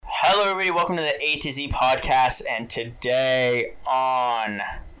everybody. Welcome to the A to Z podcast, and today on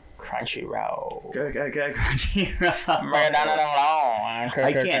Crunchyroll. Crunchyroll.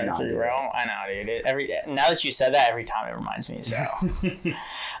 I can't not do it. I know, dude. Now that you said that, every time it reminds me. So,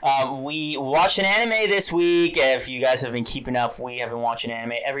 we watched an anime this week. If you guys have been keeping up, we have been watching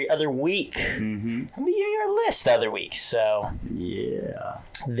anime every other week. Mm-hmm. And we gave you our list the other week. So, yeah.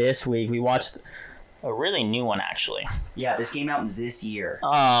 This week we watched a really new one, actually. Yeah, this came out this year.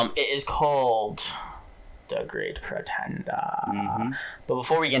 It is called The Great Pretender. Mm-hmm. But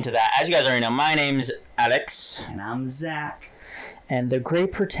before we get into that, as you guys already know, my name's Alex. And I'm Zach. And The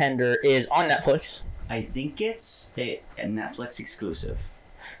Great Pretender is on Netflix. I think it's a Netflix exclusive.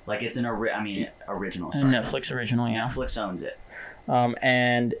 Like, it's an original. Sorry. Netflix original, yeah. Netflix owns it.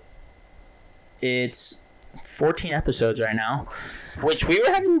 And it's 14 episodes right now, which we were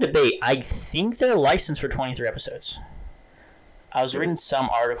having a debate. I think they're licensed for 23 episodes. I was reading some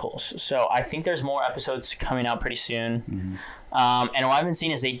articles, so I think there's more episodes coming out pretty soon. Mm-hmm. And what I've been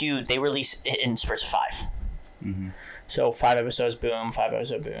seeing is they release it in spurts of 5. Mm-hmm. So 5 episodes, boom, 5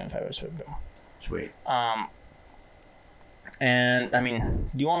 episodes, boom, 5 episodes, boom. Sweet. And I mean,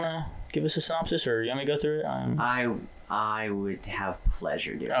 do you want to give us a synopsis, or you want me to go through it? I would have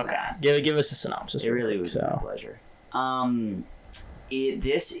pleasure doing that. Okay, give us a synopsis. It really would be so. a pleasure.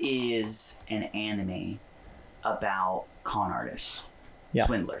 This is an anime about con artists,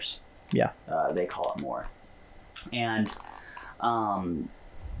 swindlers. Yeah. They call it more, and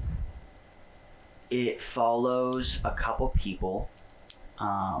it follows a couple people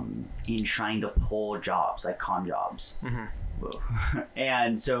in trying to pull jobs, like con jobs. Mm-hmm.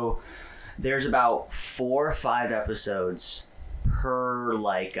 And so there's about 4 or 5 episodes per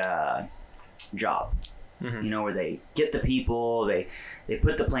job. Mm-hmm. You know, where they get the people, they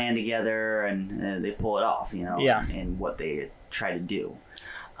put the plan together, and they pull it off. You know, and what they try to do.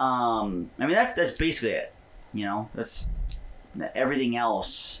 I mean, that's basically it. You know, that's everything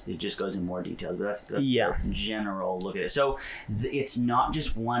else. It just goes in more details, but that's the general look at it. So it's not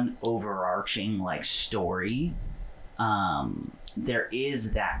just one overarching story. There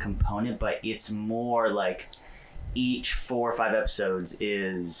is that component, but it's more like each 4 or 5 episodes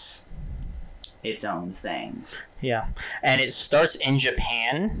is its own thing. Yeah. And it starts in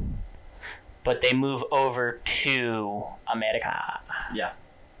Japan, but they move over to America. Yeah.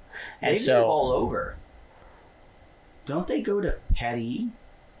 And they move all over. Don't they go to Paris?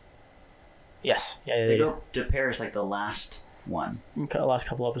 Yes. Yeah, they go to Paris the last one. The last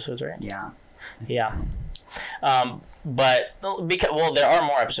couple episodes, right? Yeah. Yeah. But there are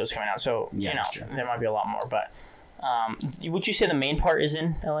more episodes coming out, so there might be a lot more. But would you say the main part is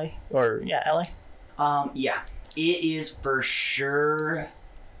in LA or LA? Yeah, it is for sure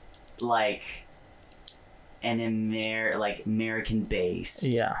an American based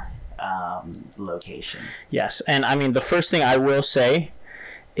location. Yes, and I mean the first thing I will say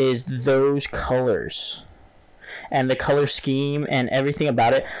is those colors and the color scheme and everything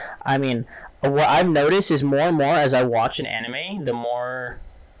about it. I mean, what I've noticed is more and more as I watch an anime, the more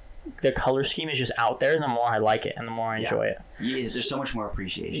the color scheme is just out there, the more I like it and the more I enjoy it. Yeah, there's so much more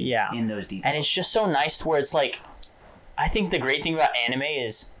appreciation in those details. And it's just so nice to where it's I think the great thing about anime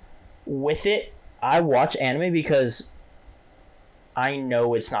is with it, I watch anime because I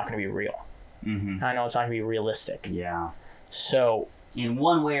know it's not going to be real. Mm-hmm. I know it's not going to be realistic. Yeah. So in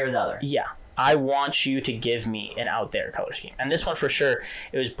one way or the other. Yeah. I want you to give me an out there color scheme. And this one for sure,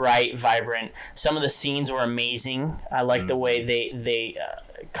 it was bright, vibrant. Some of the scenes were amazing. I like the way they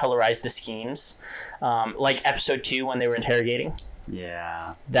colorized the schemes. Like episode 2 when they were interrogating.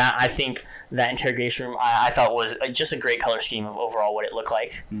 Yeah. I think that interrogation room I thought was just a great color scheme of overall what it looked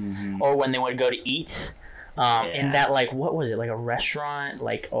like. Mm-hmm. Or when they would go to eat. In that what was it, a restaurant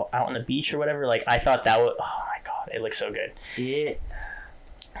out on the beach or whatever. I thought that was, oh my god, it looked so good.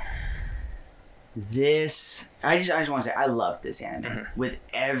 I just want to say I love this anime with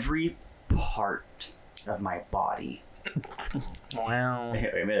every part of my body. Wow.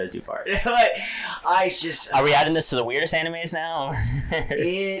 Wait, maybe that was too far. Are we adding this to the weirdest animes now?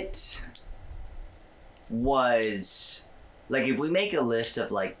 It was if we make a list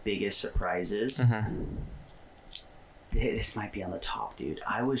of biggest surprises, this might be on the top, dude.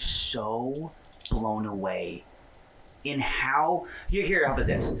 I was so blown away in how how about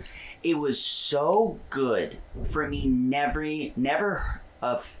this? It was so good for me never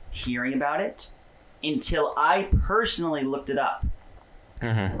of hearing about it until I personally looked it up.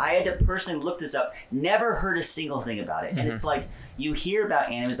 Mm-hmm. I had to personally look this up. Never heard a single thing about it. And it's you hear about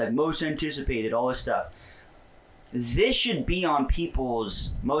animes most anticipated, all this stuff. This should be on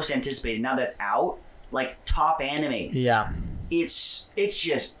people's most anticipated, now that's out, top animes. Yeah. it's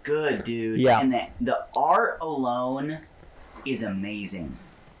just good, dude. Yeah. And the art alone is amazing.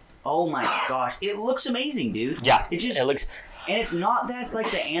 Oh my gosh, it looks amazing, dude. Yeah, it looks. And it's not that it's like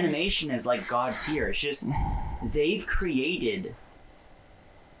the animation is like god tier. It's just they've created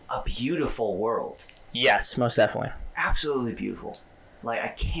a beautiful world. Yes, most definitely. Absolutely beautiful. Like I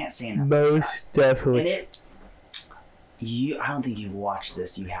can't say enough. Most definitely. And I don't think you've watched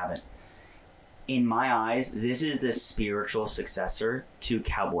this. You haven't. In my eyes, this is the spiritual successor to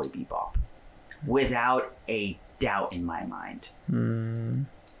Cowboy Bebop, without a doubt in my mind.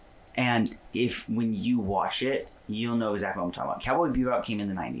 And when you watch it, you'll know exactly what I'm talking about. Cowboy Bebop came in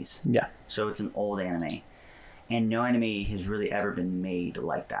the 90s. Yeah. So it's an old anime. And no anime has really ever been made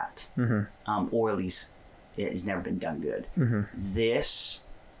like that. Or at least it has never been done good. This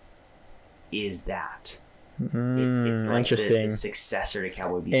is that. It's like interesting. The successor to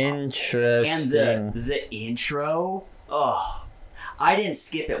Cowboy Bebop. Interesting. And the intro, I didn't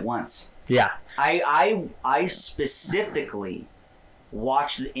skip it once. Yeah. I specifically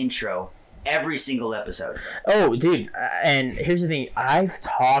watched the intro every single episode. Oh, dude. And here's the thing. I've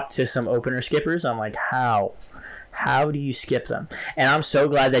talked to some opener skippers. I'm like, how do you skip them? And I'm so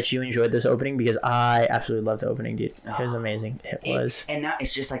glad that you enjoyed this opening because I absolutely loved the opening, dude. It was amazing. It was. And now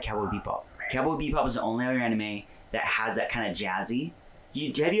it's just like Cowboy Bebop. Cowboy Bebop is the only other anime that has that kind of jazzy.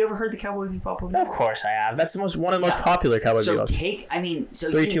 Have you ever heard the Cowboy Bebop opening? Of course I have. That's one of the most popular Cowboy Bebop.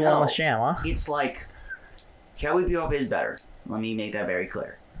 So 3, 2, 1, let's jam, huh? It's like Cowboy Bebop is better. Let me make that very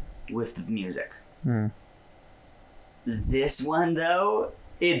clear with the music. This one though,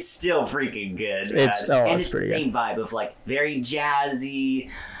 it's still freaking good. It's it's pretty the same vibe of like very jazzy.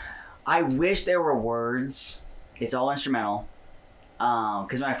 I wish there were words. It's all instrumental.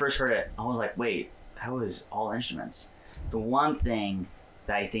 Because when I first heard it, I was like, wait, that was all instruments. The one thing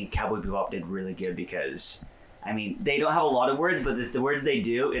that I think Cowboy Bebop did really good because, I mean, they don't have a lot of words, but the words they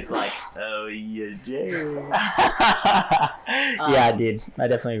do, it's like, oh, yeah, Jay. Yeah, dude. I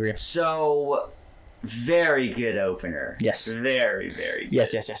definitely agree. So, very good opener. Yes. Very, very good.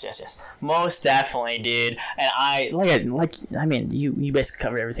 Yes. Most definitely, dude. And I mean, you basically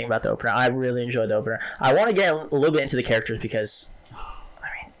covered everything about the opener. I really enjoyed the opener. I want to get a little bit into the characters because,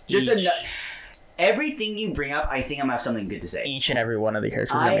 everything you bring up, I think I'm gonna have something good to say. Each and every one of the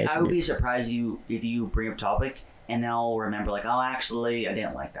characters are amazing. I would be surprised if you bring up a topic and then I'll remember like, oh, actually, I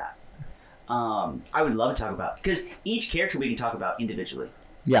didn't like that. I would love to talk about because each character we can talk about individually.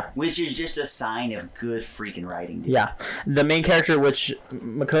 Yeah. Which is just a sign of good freaking writing, dude. Yeah. The main character, which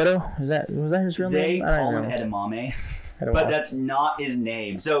Makoto, was that his real name? They call him Edamame. But that's not his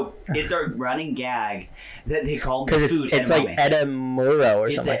name. So it's a running gag that they call him because it's like Edamuro or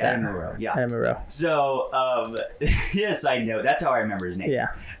something like that. Edamuro, yeah. Edamuro. So, just side note, that's how I remember his name. Yeah.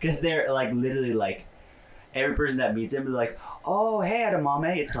 Because they're like literally like every person that meets him is like, oh, hey,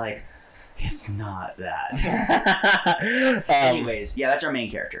 Edamame. It's like, it's not that. Anyways, yeah, that's our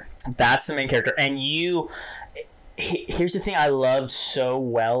main character. That's the main character. And here's the thing I loved so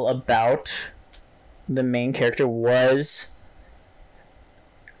well about the main character was,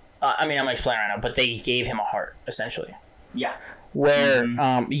 I'm going to explain right now, but they gave him a heart, essentially. Yeah. Where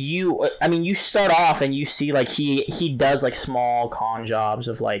you start off and you see like he does like small con jobs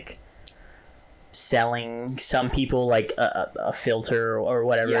of like selling some people like a filter or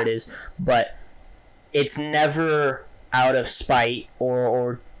whatever it is, but it's never out of spite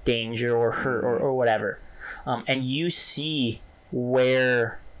or danger or hurt or whatever. And you see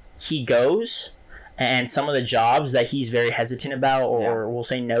where he goes and some of the jobs that he's very hesitant about or will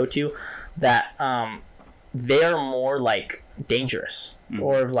say no to, that they're more like dangerous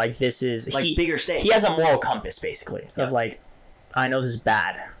or of like this is like bigger stakes. He has a moral compass basically of like, I know this is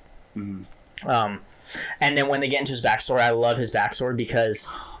bad. And then when they get into his backstory, I love his backstory because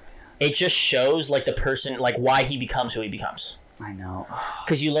it just shows like the person, like why he becomes who he becomes. I know.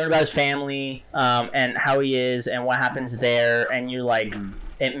 Because you learn about his family and how he is and what happens there, and you're like,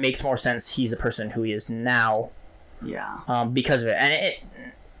 it makes more sense he's the person who he is now. Yeah. Because of it. And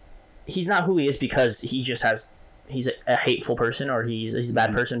he's not who he is because he just has, he's a hateful person or he's a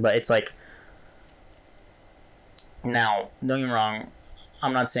bad person, but it's like, now, don't get me wrong,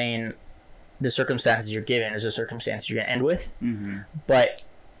 I'm not saying the circumstances you're given is the circumstances you're going to end with, but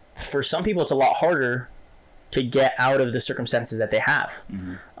for some people it's a lot harder to get out of the circumstances that they have.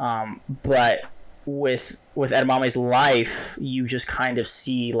 But with Edamame's life, you just kind of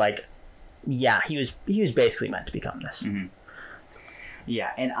see like, yeah, he was basically meant to become this.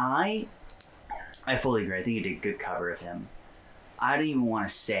 Yeah, and I fully agree. I think you did a good cover of him. I don't even want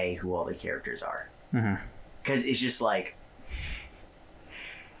to say who all the characters are. Because it's just like,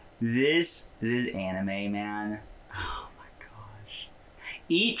 this anime, man. Oh my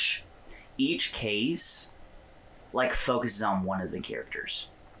each case like focuses on one of the characters,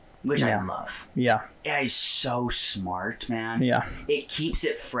 which I love. Yeah. It is so smart, man. Yeah. It keeps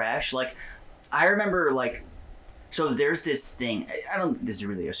it fresh. Like, I remember, like, so there's this thing. I don't. This is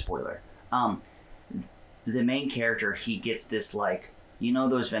really a spoiler. The main character, he gets this, like, you know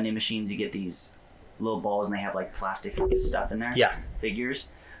those vending machines, you get these little balls and they have like plastic stuff in there? Yeah. Figures.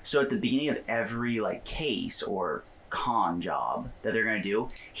 So at the beginning of every like case or con job that they're going to do,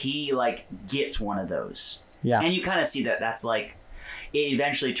 he like gets one of those. Yeah. And you kind of see that that's like, it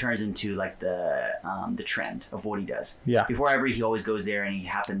eventually turns into like the trend of what he does. Yeah. Before every, he always goes there and he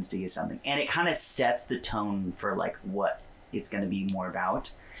happens to get something. And it kind of sets the tone for like what it's going to be more about.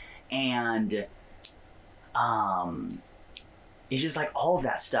 And it's just like all of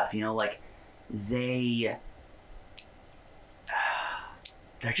that stuff, you know, like they're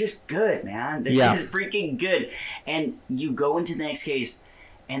just good, man. They're just freaking good. And you go into the next case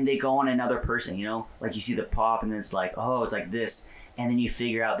and they go on another person, you know, like you see the pop and then it's like, oh, it's like this. And then you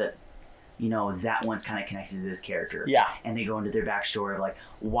figure out that, you know, that one's kind of connected to this character. Yeah. And they go into their backstory of like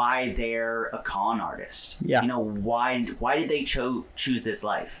why they're a con artist. Yeah. You know, why did they choose this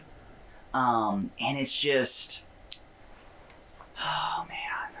life? And it's just, oh man,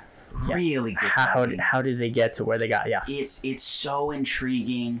 really good. How did they get to where they got? Yeah. It's so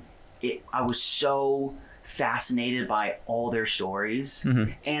intriguing. I was so fascinated by all their stories.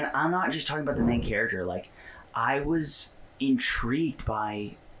 Mm-hmm. And I'm not just talking about the main character. Like, I was intrigued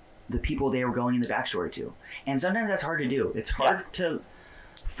by the people they were going in the backstory to. And sometimes that's hard to do. It's hard to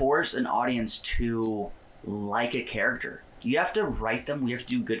force an audience to like a character. You have to write them. We have to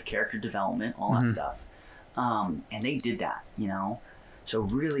do good character development, all that stuff. And they did that, you know? So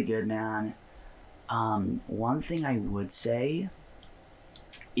really good, man. One thing I would say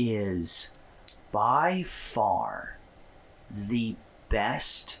is by far the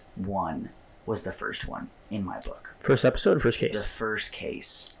best one was the first one in my book. First episode or first case? The first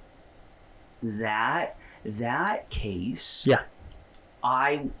case. That case. Yeah.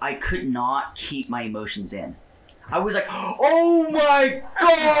 I could not keep my emotions in. I was like, oh my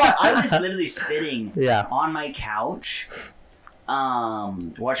God! I was literally sitting on my couch,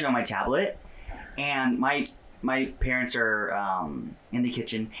 watching on my tablet, and my parents are in the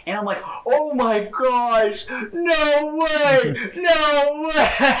kitchen, and I'm like, oh my gosh, no way, no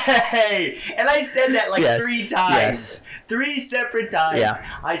way! And I said that like 3 times, 3 separate times.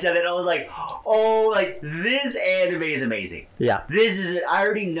 Yeah. I said that. I was like, oh, like this anime is amazing. Yeah. This is it. I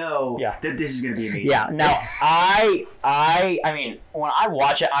already know that this is gonna be amazing. Yeah. Now I mean, when I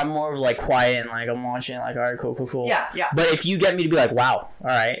watch it, I'm more of like quiet and like I'm watching like, all right, cool. Yeah. But if you get me to be like, wow, all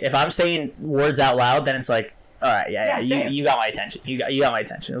right. If I'm saying words out loud, then it's like, all right, you got my attention. You got my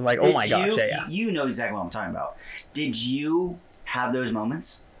attention. I'm like, oh my gosh, yeah. You know exactly what I'm talking about. Did you have those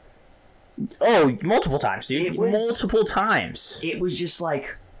moments? Oh, multiple times, dude. Multiple times. It was just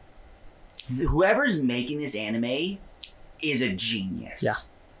like, whoever's making this anime is a genius. Yeah.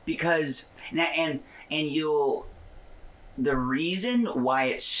 Because and the reason why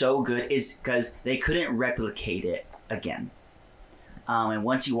it's so good is because they couldn't replicate it again. And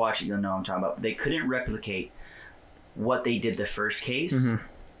once you watch it, you'll know what I'm talking about. They couldn't replicate what they did the first case. Mm-hmm.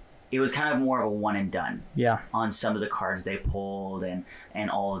 It was kind of more of a one and done. Yeah. On some of the cards they pulled and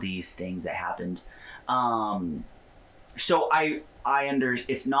all of these things that happened. So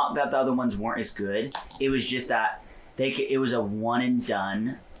it's not that the other ones weren't as good. It was just that it was a one and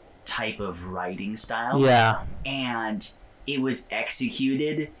done type of writing style. Yeah. And it was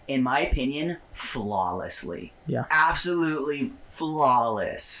executed, in my opinion, flawlessly. Yeah. Absolutely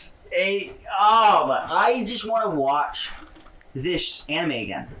flawless. I just want to watch this anime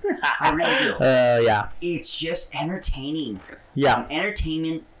again. I really do. Yeah. It's just entertaining. Yeah.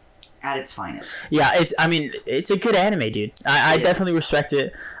 Entertainment at its finest. Yeah, it's a good anime, dude. I definitely respect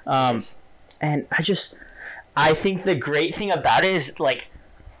it. And I think the great thing about it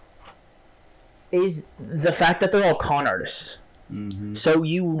is the fact that they're all con artists. Mm-hmm. So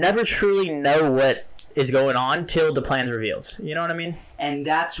you never truly know what is going on till the plan's revealed. You know what I mean? And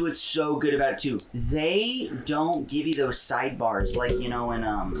that's what's so good about it too. They don't give you those sidebars like, you know, in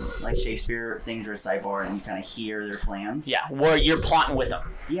like Shakespeare things where a sidebar and you kind of hear their plans. Yeah, where you're plotting with them.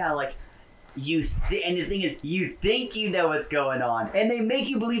 Yeah, like and the thing is, you think you know what's going on, and they make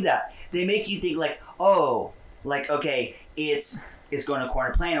you believe that. They make you think like, oh, like okay, it's going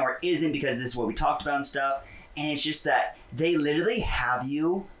according to plan, or it isn't because this is what we talked about and stuff. And it's just that they literally have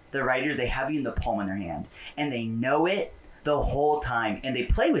you. The writers, they have you in the palm of their hand, and they know it the whole time, and they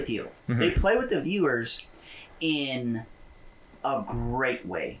play with you. Mm-hmm. They play with the viewers in a great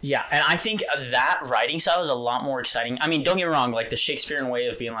way. Yeah, and I think that writing style is a lot more exciting. I mean, don't get me wrong, like the Shakespearean way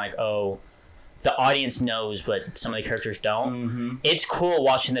of being like, oh, the audience knows, but some of the characters don't. Mm-hmm. It's cool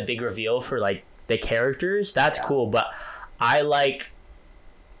watching the big reveal for like the characters. That's cool, but I like,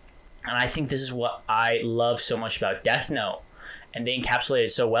 and I think this is what I love so much about Death Note, and they encapsulate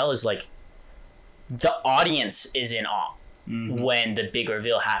it so well, is like the audience is in awe when the big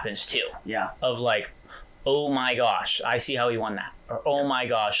reveal happens too. Yeah. Of like, oh my gosh, I see how he won that. Or, oh my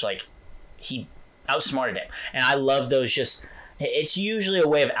gosh, like, he outsmarted him. And I love those it's usually a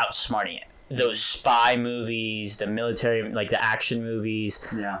way of outsmarting it. Those spy movies, the military, like the action movies.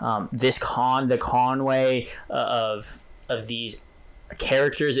 Yeah. The Conway of these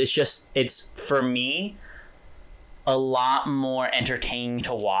characters. It's, for me, a lot more entertaining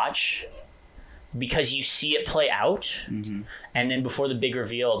to watch. Because you see it play out. And then before the big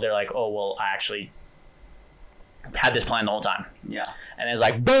reveal, they're like, oh, well, I actually had this plan the whole time. Yeah. And it's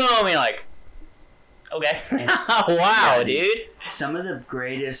like, boom! And you're like, okay. Wow, dude. Some of the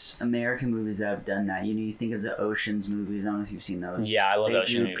greatest American movies that have done that, you think of the Ocean's movies. I don't know if you've seen those. Yeah, I love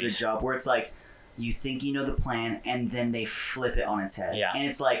Ocean movies. They do a good job where it's like, you think you know the plan, and then they flip it on its head. Yeah. And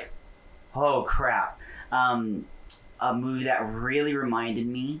it's like, oh, crap. A movie that really reminded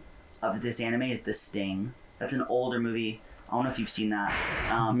me of this anime is The Sting. That's an older movie. I don't know if you've seen that.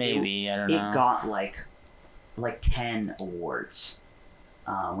 Maybe, I don't know. It got like 10 awards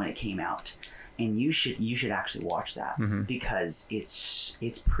when it came out, and you should actually watch that because it's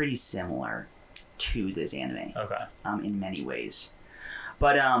pretty similar to this anime. Okay. In many ways,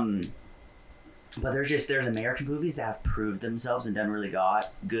 but there's American movies that have proved themselves and done really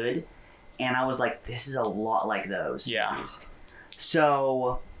good, and I was like, this is a lot like those movies.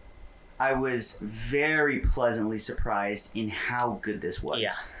 So I was very pleasantly surprised in how good this was.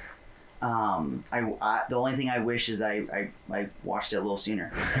 Yeah. The only thing I wish is I watched it a little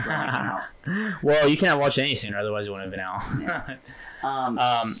sooner. Well, you can't watch it any sooner, otherwise it wouldn't have been out.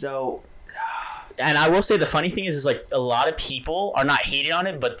 Yeah. So, and I will say the funny thing is like a lot of people are not hating on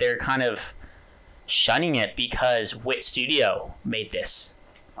it, but they're kind of shunning it because Wit Studio made this.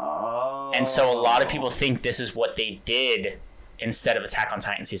 Oh. And so a lot of people think this is what they did instead of Attack on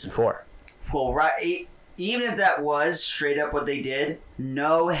Titan Season 4. Well, right. Even if that was straight up what they did,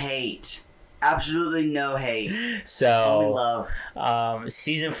 no hate. Absolutely no hate. So, only love.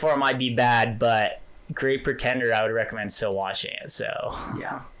 Season 4 might be bad, but Great Pretender, I would recommend still watching it. So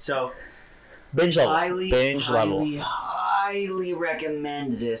yeah. So binge level. Highly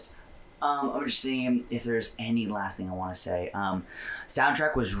recommend this. I'm just seeing if there's any last thing I want to say.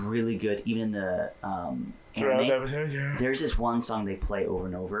 Soundtrack was really good, even in the anime. There's this one song they play over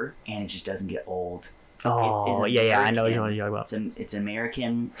and over, and it just doesn't get old. Oh, yeah, I know what you're talking about. It's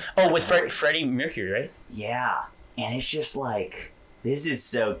American. Oh, with Freddie Mercury, right? Yeah, and it's just like, this is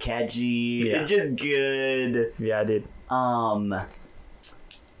so catchy. Yeah. It's just good. Yeah, dude.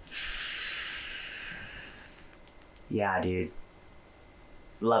 Yeah, dude.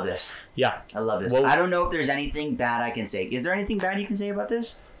 Love this. Yeah. I love this. Well, I don't know if there's anything bad I can say. Is there anything bad you can say about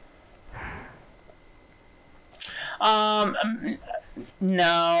this? No.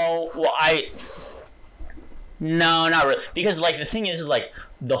 Well, no, not really. Because, like, the thing is like,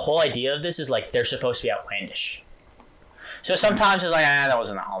 the whole idea of this is, like, they're supposed to be outlandish. So sometimes it's like, that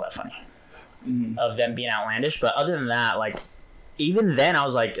wasn't all that funny. Of them being outlandish. But other than that, like, even then I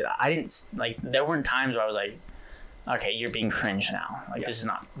was like, there weren't times where I was like, okay, you're being cringe now. Like,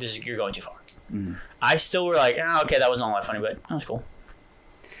 you're going too far. I still were like, okay, that wasn't all that funny, but that was cool.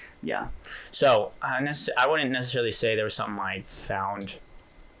 Yeah. So, I wouldn't necessarily say there was something I found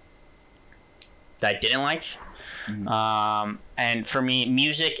that I didn't like. And for me,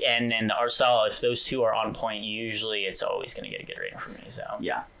 music and the art style, if those two are on point, usually it's always going to get a good rating for me. So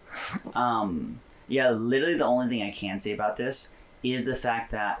yeah. Literally the only thing I can say about this is the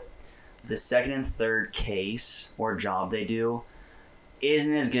fact that the second and third case or job they do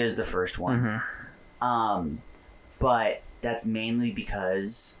isn't as good as the first one. But that's mainly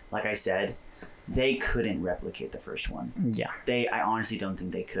because, like I said, they couldn't replicate the first one. Yeah. I honestly don't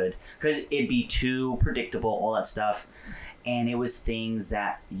think they could, because it'd be too predictable, all that stuff. And it was things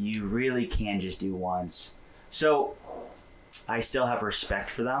that you really can just do once. So I still have respect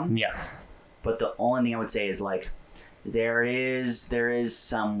for them. Yeah. But the only thing I would say is, like, there is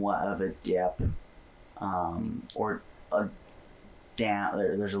somewhat of a dip, or a down.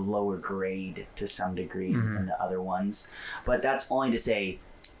 There's a lower grade to some degree than the other ones, but that's only to say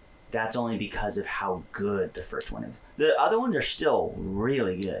that's only because of how good the first one is. The other ones are still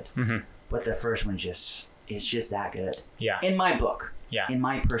really good, but the first one it's just that good. Yeah. In my book. Yeah. In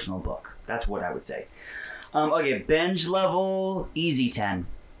my personal book, that's what I would say. Okay, binge level, easy 10.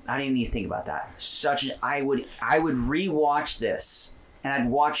 I don't even need to think about that. I would rewatch this, and I'd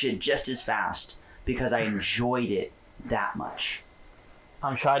watch it just as fast because I enjoyed it that much.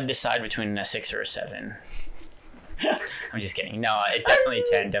 I'm trying to decide between a 6 or a 7. I'm just kidding. No, it definitely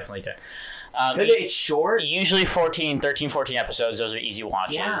 10. Definitely 10. It's short. Usually 13, 14 episodes. Those are easy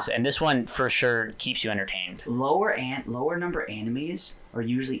watches. Yeah. And this one, for sure, keeps you entertained. Lower number animes are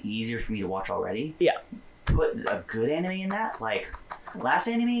usually easier for me to watch already. Yeah. Put a good anime in that. Like, last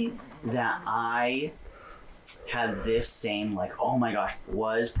anime that I had this same, like, oh my gosh,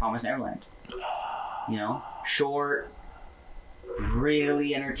 was Promised Neverland. You know? Short,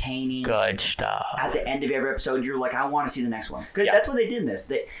 really entertaining. Good stuff. At the end of every episode, you're like, I want to see the next one. Because that's what they did in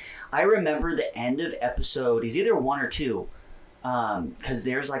this. I remember the end of episode, is either 1 or 2, because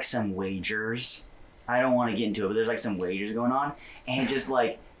there's like some wagers. I don't want to get into it, but there's like some wagers going on. And just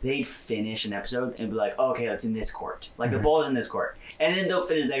like, they'd finish an episode and be like, oh, okay, it's in this court. Like, the ball's in this court. And then they'll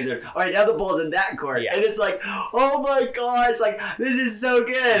finish the next episode. All right, now the ball's in that court. Yeah. And it's like, oh my gosh, like, this is so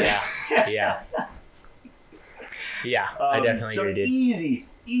good. Yeah. Yeah. Yeah, I definitely agree, dude.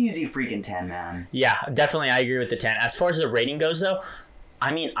 Easy freaking 10, man. Yeah, definitely I agree with the 10. As far as the rating goes, though,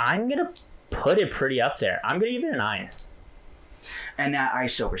 I mean, I'm going to put it pretty up there. I'm going to give it a 9. And that, I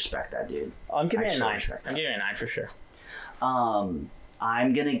so respect that, dude. I'm giving it a 9. I'm giving it a 9 for sure.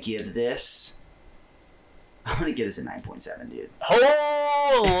 I'm going to give this... I'm going to give this a 9.7, dude.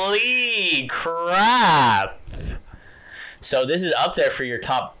 Holy crap! So this is up there for your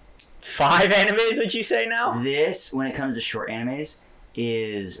top 5 animes, would you say now? This, when it comes to short animes,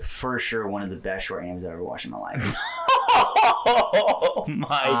 is for sure one of the best short animes I've ever watched in my life. Oh my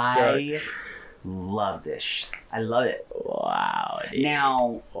god. I love this. I love it. Wow. Dude.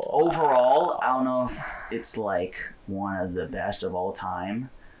 Now, overall, I don't know if it's like one of the best of all time.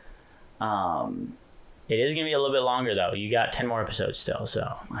 It is going to be a little bit longer, though. You got 10 more episodes still,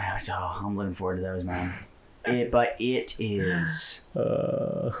 so. I'm looking forward to those, man. But it is,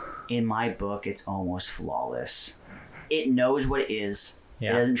 in my book, it's almost flawless. It knows what it is.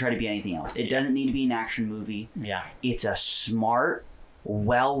 Yeah. It doesn't try to be anything else. It doesn't need to be an action movie. Yeah. It's a smart,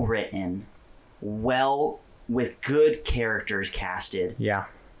 well-written, with good characters casted. Yeah.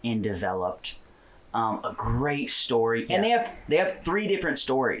 And developed. A great story. Yeah. And they have 3 different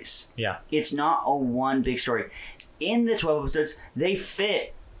stories. Yeah. It's not a one big story. In the 12 episodes, they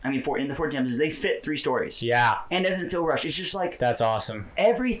fit... in the 14 episodes, they fit 3 stories. Yeah. And it doesn't feel rushed. It's just like... That's awesome.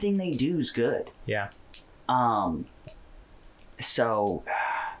 Everything they do is good. Yeah. So,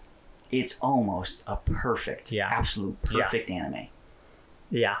 it's almost a perfect, absolute perfect anime.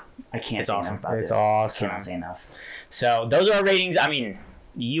 Yeah. I can't say enough about It's awesome. I cannot say enough. So, those are our ratings. I mean,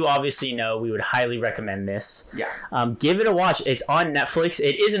 you obviously know we would highly recommend this. Yeah. Give it a watch. It's on Netflix.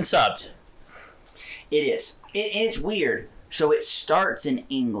 It isn't subbed. It is. And it's weird. So it starts in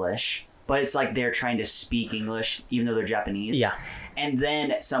English, but it's like they're trying to speak English, even though they're Japanese. Yeah. And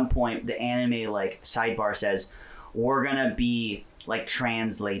then at some point, the anime like sidebar says, we're going to be like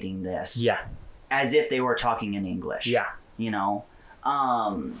translating this. Yeah. As if they were talking in English. Yeah. You know?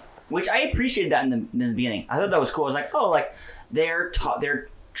 Which I appreciated that in the beginning. I thought that was cool. I was like, oh, like they're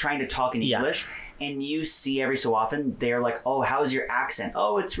trying to talk in English. And you see every so often, they're like, oh, how's your accent?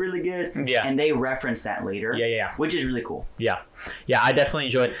 Oh, it's really good. Yeah. And they reference that later. Yeah. Which is really cool. Yeah. Yeah, I definitely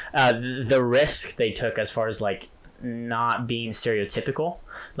enjoyed the risk they took as far as like not being stereotypical.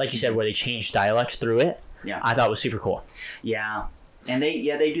 Like you said, where they changed dialects through it. Yeah. I thought was super cool. Yeah. And they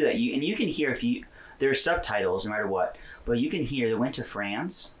do that. You can hear there's subtitles no matter what, but you can hear they went to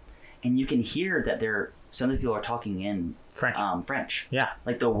France and you can hear that some of the people are talking in French. Yeah.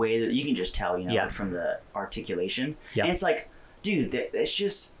 Like the way that you can just tell, from the articulation. Yeah. And it's like, dude, it's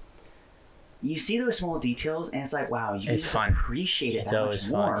just, you see those small details and it's like, wow, you can appreciate it that much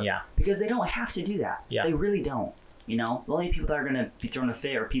more. Fun, yeah. Because they don't have to do that. Yeah. They really don't. The only people that are going to be thrown a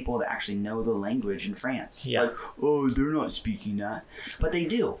fit are people that actually know the language in France. Yeah. Like, oh, they're not speaking that. But they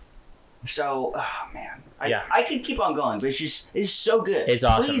do. So, oh man, I could keep on going, but it's so good. It's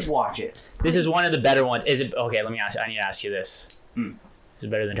awesome. Please watch it. This is one of the better ones. Is it okay? Let me ask. I need to ask you this. Is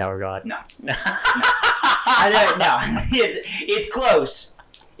it better than Tower of God? No. No. It's close.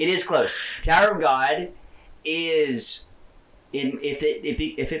 It is close. Tower of God is if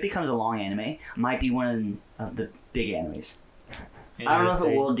it becomes a long anime, might be one of the big animes. I don't know if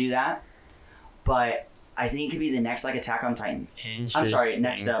it will do that, but I think it could be the next like Attack on Titan. I'm sorry,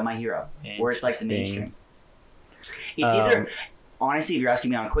 next My Hero, where it's like the mainstream. It's either, honestly, if you're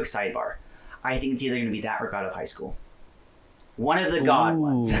asking me on a quick sidebar, I think it's either going to be that or God of High School. One of the God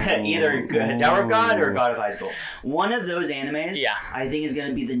ones. Either Tower of God or God of High School. One of those animes, I think, is going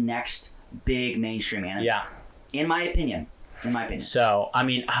to be the next big mainstream anime. Yeah. In my opinion. So, I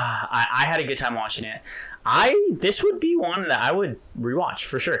mean, I had a good time watching it. This would be one that I would rewatch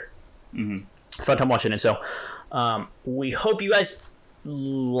for sure. Mm-hmm. Fun time watching it. So, we hope you guys.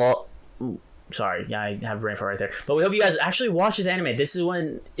 Sorry, yeah, I have a brain fart right there. But we hope you guys actually watch this anime. This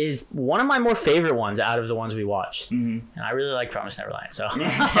is one of my more favorite ones out of the ones we watched, and I really like Promised Neverland. So,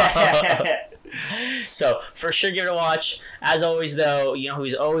 so for sure, give it a watch. As always, though, you know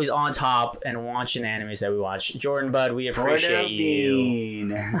who's always on top and watching the animes that we watch, Jordan Bud. We appreciate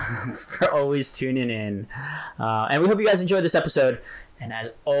you for always tuning in, and we hope you guys enjoyed this episode. And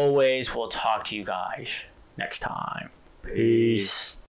as always, we'll talk to you guys next time. Peace.